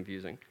get really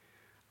confusing.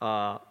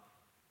 So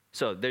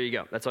there you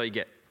go. That's all you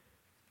get.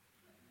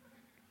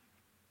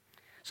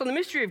 So the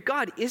mystery of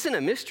God isn't a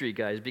mystery,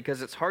 guys,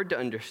 because it's hard to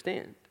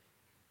understand.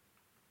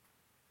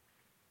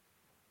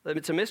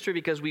 It's a mystery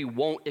because we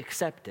won't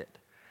accept it.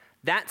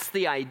 That's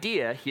the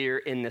idea here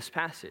in this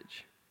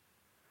passage.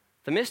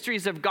 The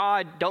mysteries of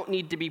God don't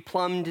need to be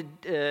plumbed,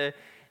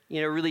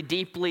 really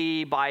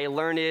deeply by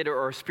learned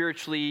or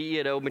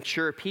spiritually,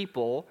 mature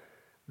people.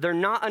 They're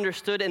not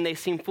understood and they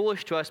seem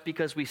foolish to us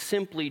because we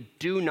simply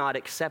do not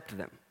accept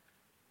them.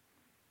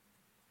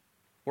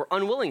 We're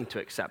unwilling to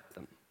accept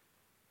them.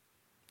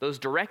 Those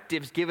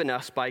directives given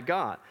us by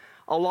God,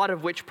 a lot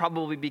of which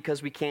probably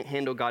because we can't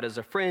handle God as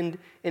a friend.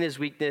 In his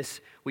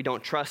weakness, we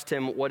don't trust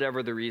him,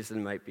 whatever the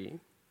reason might be.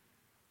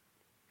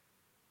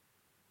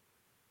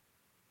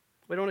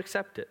 We don't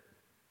accept it.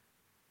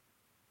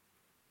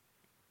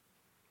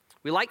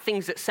 We like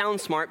things that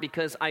sound smart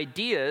because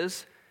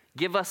ideas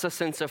give us a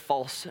sense of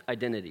false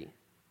identity.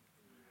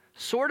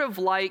 Sort of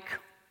like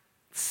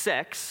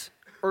sex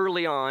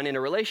early on in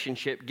a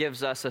relationship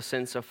gives us a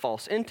sense of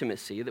false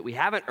intimacy that we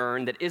haven't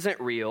earned, that isn't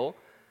real,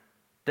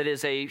 that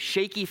is a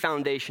shaky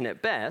foundation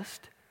at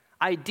best.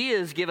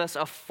 Ideas give us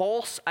a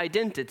false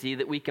identity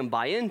that we can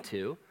buy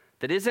into,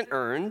 that isn't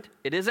earned,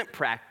 it isn't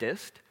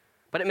practiced,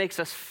 but it makes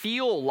us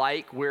feel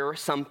like we're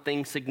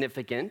something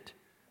significant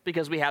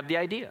because we have the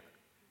idea.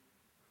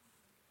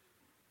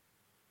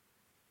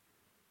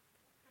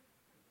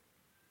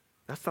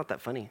 That's not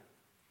that funny.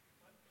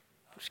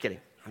 Just kidding.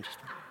 I'm just...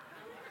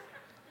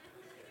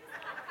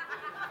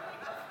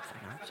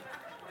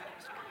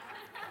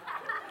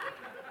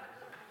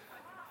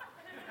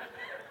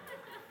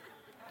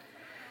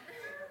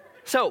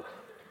 So,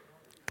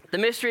 the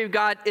mystery of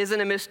God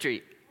isn't a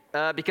mystery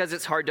because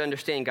it's hard to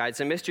understand, God. It's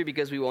a mystery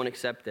because we won't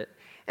accept it.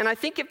 And I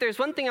think if there's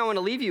one thing I want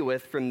to leave you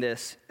with from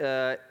this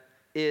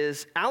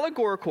is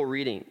allegorical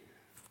reading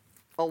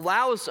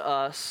allows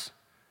us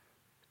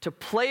to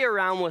play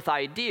around with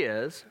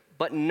ideas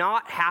but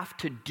not have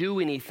to do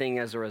anything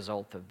as a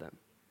result of them.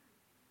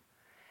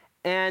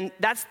 And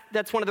that's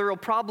one of the real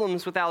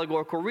problems with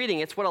allegorical reading.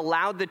 It's what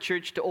allowed the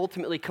church to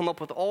ultimately come up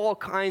with all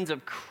kinds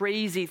of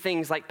crazy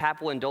things like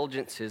papal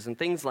indulgences and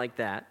things like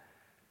that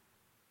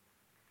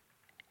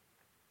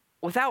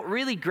without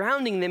really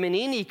grounding them in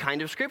any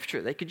kind of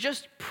scripture. They could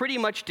just pretty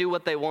much do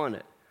what they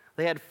wanted.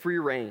 They had free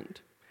reign.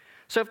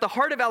 So if the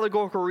heart of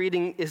allegorical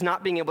reading is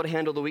not being able to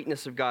handle the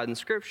weakness of God in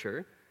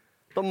scripture,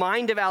 the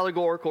mind of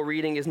allegorical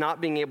reading is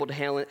not being able to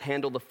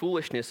handle the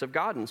foolishness of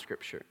God in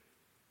scripture.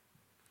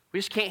 We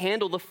just can't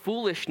handle the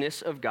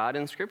foolishness of God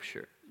in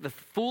Scripture. The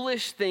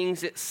foolish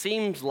things it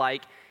seems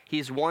like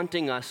He's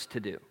wanting us to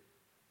do.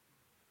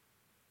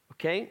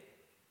 Okay?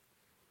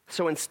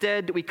 So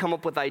instead, we come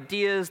up with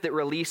ideas that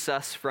release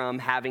us from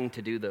having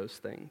to do those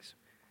things,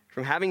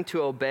 from having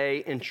to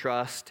obey and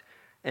trust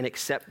and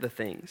accept the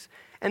things.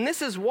 And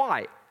this is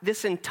why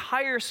this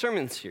entire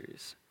sermon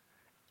series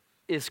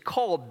is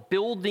called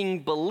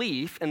Building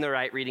Belief in the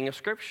Right Reading of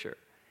Scripture.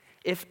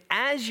 If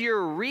as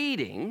you're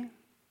reading,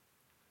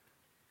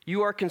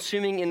 you are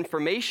consuming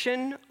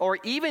information or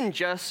even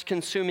just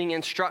consuming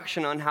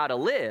instruction on how to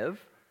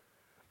live,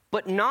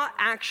 but not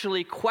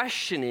actually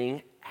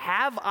questioning,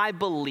 have I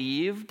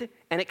believed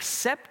and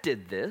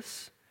accepted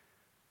this?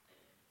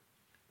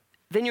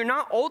 Then you're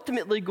not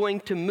ultimately going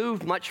to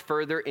move much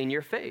further in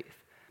your faith.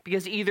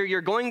 Because either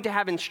you're going to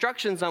have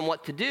instructions on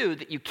what to do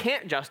that you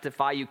can't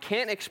justify, you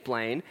can't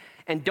explain,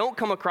 and don't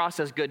come across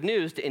as good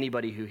news to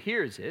anybody who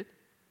hears it.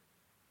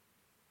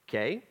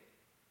 Okay?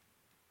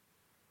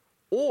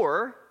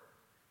 Or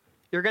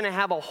you're going to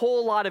have a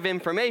whole lot of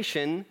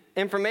information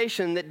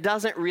that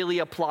doesn't really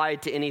apply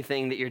to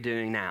anything that you're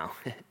doing now.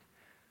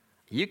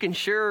 You can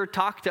sure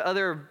talk to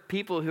other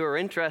people who are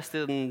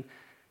interested in,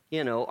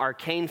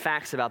 arcane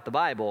facts about the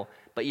Bible,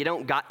 but you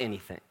don't got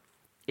anything.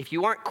 If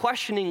you aren't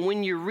questioning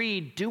when you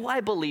read, do I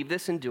believe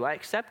this and do I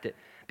accept it?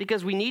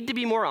 Because we need to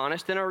be more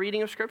honest in our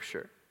reading of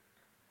Scripture.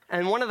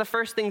 And one of the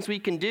first things we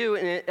can do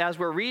as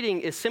we're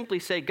reading is simply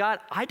say, God,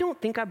 I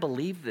don't think I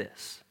believe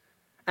this.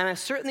 And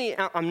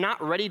I'm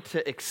not ready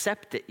to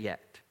accept it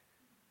yet.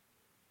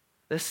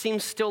 This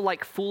seems still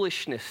like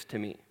foolishness to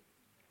me.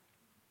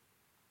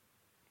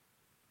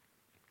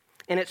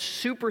 And it's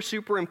super,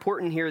 super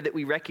important here that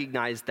we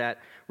recognize that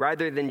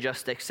rather than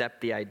just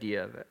accept the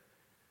idea of it.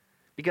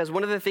 Because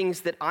one of the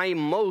things that I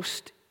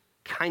most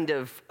kind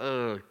of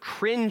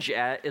cringe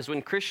at is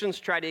when Christians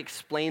try to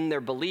explain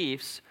their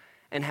beliefs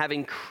and have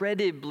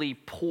incredibly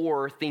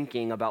poor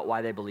thinking about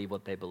why they believe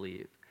what they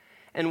believe.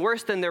 And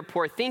worse than their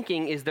poor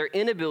thinking is their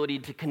inability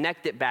to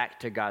connect it back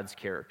to God's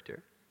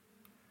character.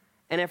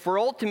 And if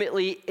we're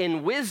ultimately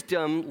in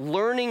wisdom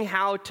learning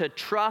how to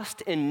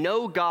trust and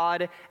know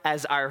God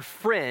as our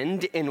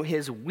friend in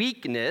His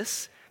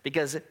weakness,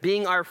 because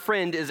being our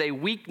friend is a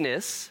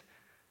weakness,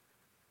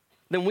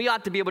 then we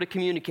ought to be able to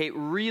communicate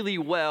really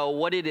well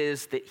what it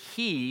is that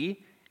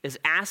He is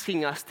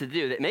asking us to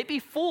do. That may be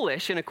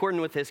foolish in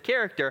accordance with His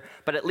character,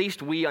 but at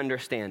least we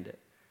understand it.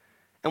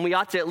 And we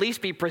ought to at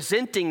least be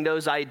presenting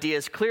those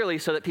ideas clearly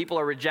so that people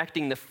are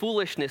rejecting the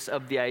foolishness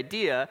of the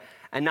idea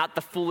and not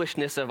the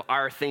foolishness of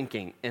our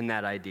thinking in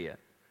that idea,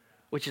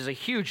 which is a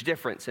huge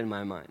difference in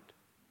my mind.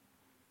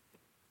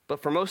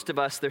 But for most of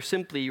us, they're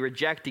simply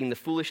rejecting the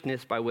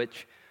foolishness by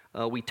which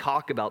we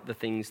talk about the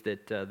things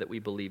that we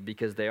believe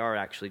because they are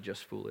actually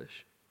just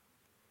foolish.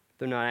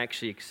 They're not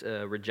actually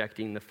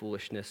rejecting the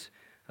foolishness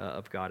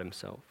of God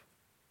Himself.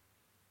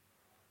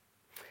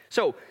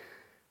 So,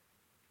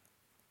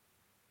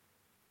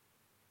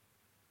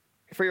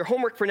 for your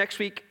homework for next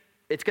week,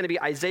 it's going to be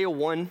Isaiah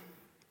 1.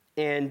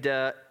 And,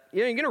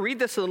 you're going to read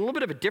this in a little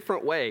bit of a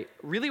different way.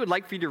 Really would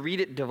like for you to read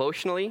it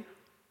devotionally.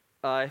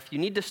 If you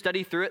need to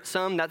study through it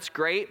some, that's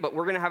great. But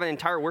we're going to have an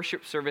entire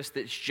worship service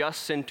that's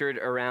just centered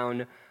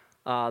around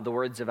the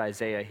words of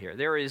Isaiah here.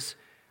 There is,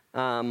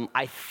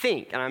 I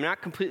think, and I'm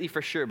not completely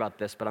for sure about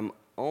this, but I'm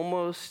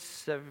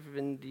almost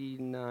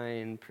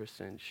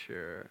 79%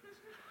 sure.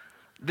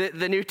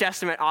 The New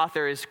Testament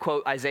authors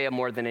quote Isaiah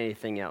more than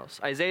anything else.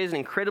 Isaiah is an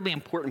incredibly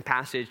important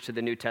passage to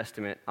the New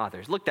Testament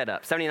authors. Look that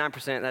up.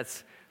 79%,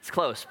 it's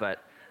close,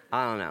 but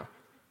I don't know.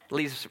 It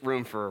leaves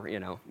room for,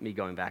 me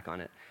going back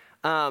on it.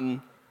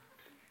 And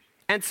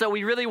so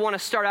we really want to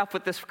start off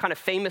with this kind of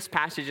famous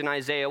passage in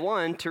Isaiah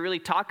 1 to really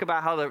talk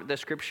about how the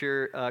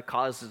Scripture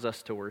causes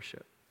us to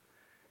worship.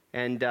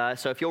 And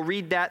so if you'll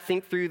read that,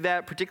 think through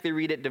that, particularly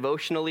read it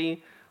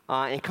devotionally,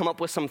 and come up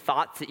with some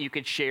thoughts that you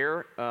could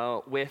share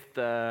with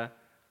the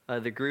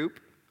group,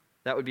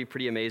 that would be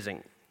pretty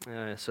amazing,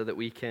 so that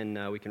we can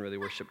really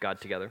worship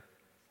God together.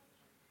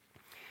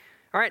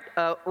 All right,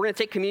 we're going to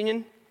take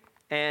communion.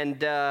 And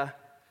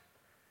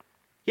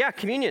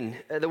communion.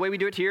 The way we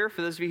do it here,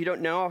 for those of you who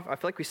don't know, I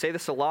feel like we say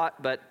this a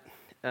lot, but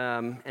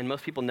and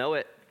most people know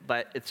it,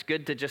 but it's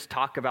good to just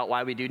talk about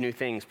why we do new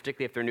things,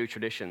 particularly if they're new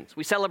traditions.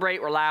 We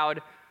celebrate, we're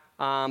loud,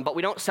 but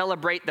we don't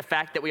celebrate the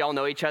fact that we all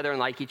know each other and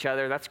like each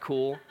other. That's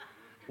cool.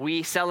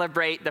 We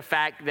celebrate the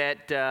fact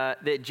that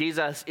that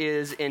Jesus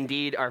is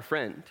indeed our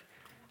friend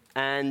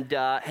and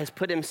has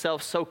put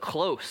himself so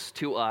close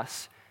to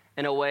us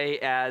in a way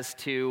as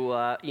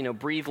to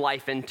breathe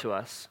life into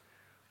us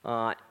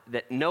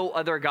that no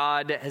other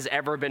God has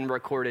ever been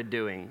recorded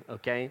doing,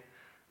 okay?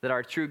 That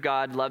our true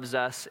God loves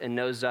us and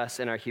knows us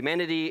in our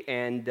humanity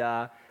and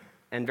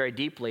very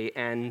deeply.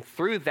 And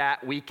through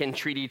that, we can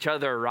treat each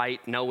other right,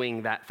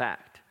 knowing that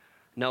fact.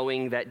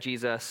 Knowing that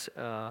Jesus,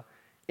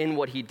 in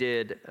what he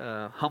did,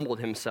 humbled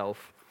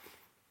himself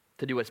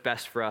to do what's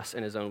best for us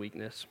in his own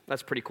weakness.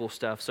 That's pretty cool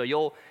stuff. So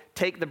you'll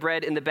take the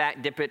bread in the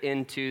back, dip it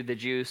into the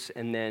juice,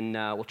 and then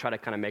we'll try to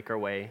kind of make our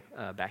way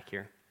back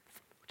here,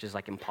 which is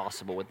like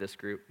impossible with this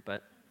group,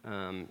 but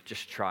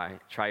just try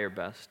your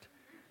best.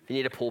 If you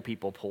need to pull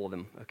people, pull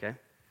them, okay?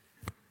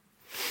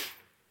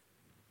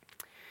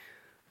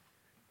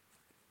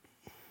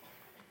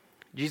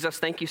 Jesus,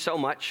 thank you so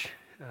much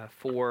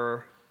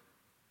for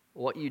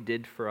what you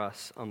did for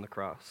us on the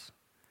cross,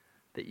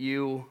 that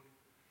you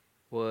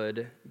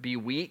would be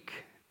weak,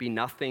 be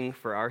nothing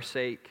for our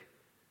sake.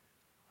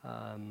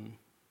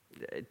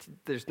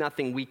 There's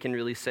nothing we can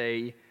really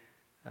say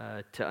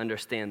to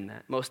understand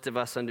that. Most of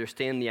us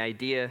understand the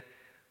idea,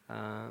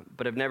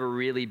 but have never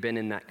really been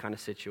in that kind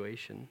of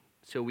situation.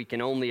 So we can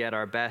only at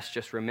our best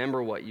just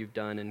remember what you've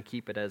done and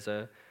keep it as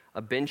a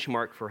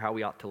benchmark for how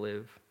we ought to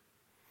live.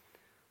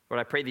 Lord,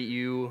 I pray that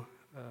you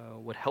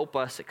would help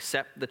us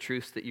accept the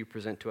truths that you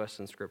present to us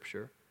in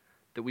Scripture,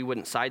 that we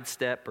wouldn't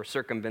sidestep or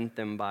circumvent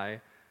them by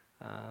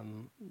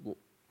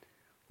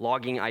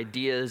logging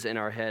ideas in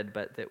our head,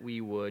 but that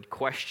we would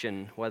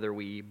question whether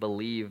we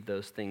believe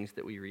those things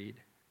that we read,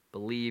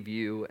 believe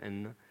you,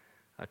 and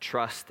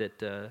trust that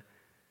the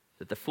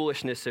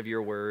foolishness of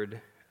your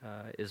word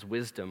is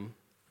wisdom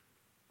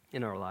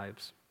in our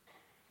lives.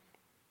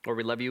 Lord,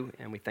 we love you,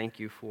 and we thank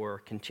you for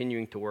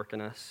continuing to work in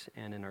us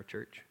and in our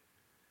church.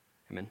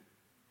 Amen.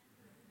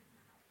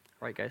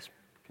 All right, guys, you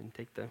can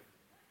take the...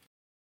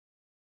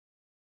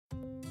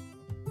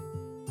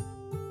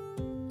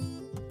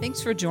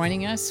 Thanks for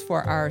joining us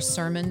for our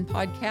sermon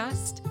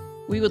podcast.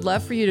 We would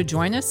love for you to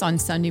join us on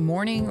Sunday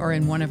morning or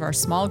in one of our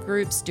small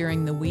groups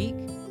during the week,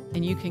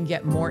 and you can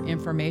get more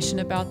information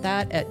about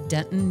that at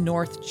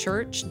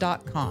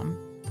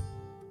dentonnorthchurch.com.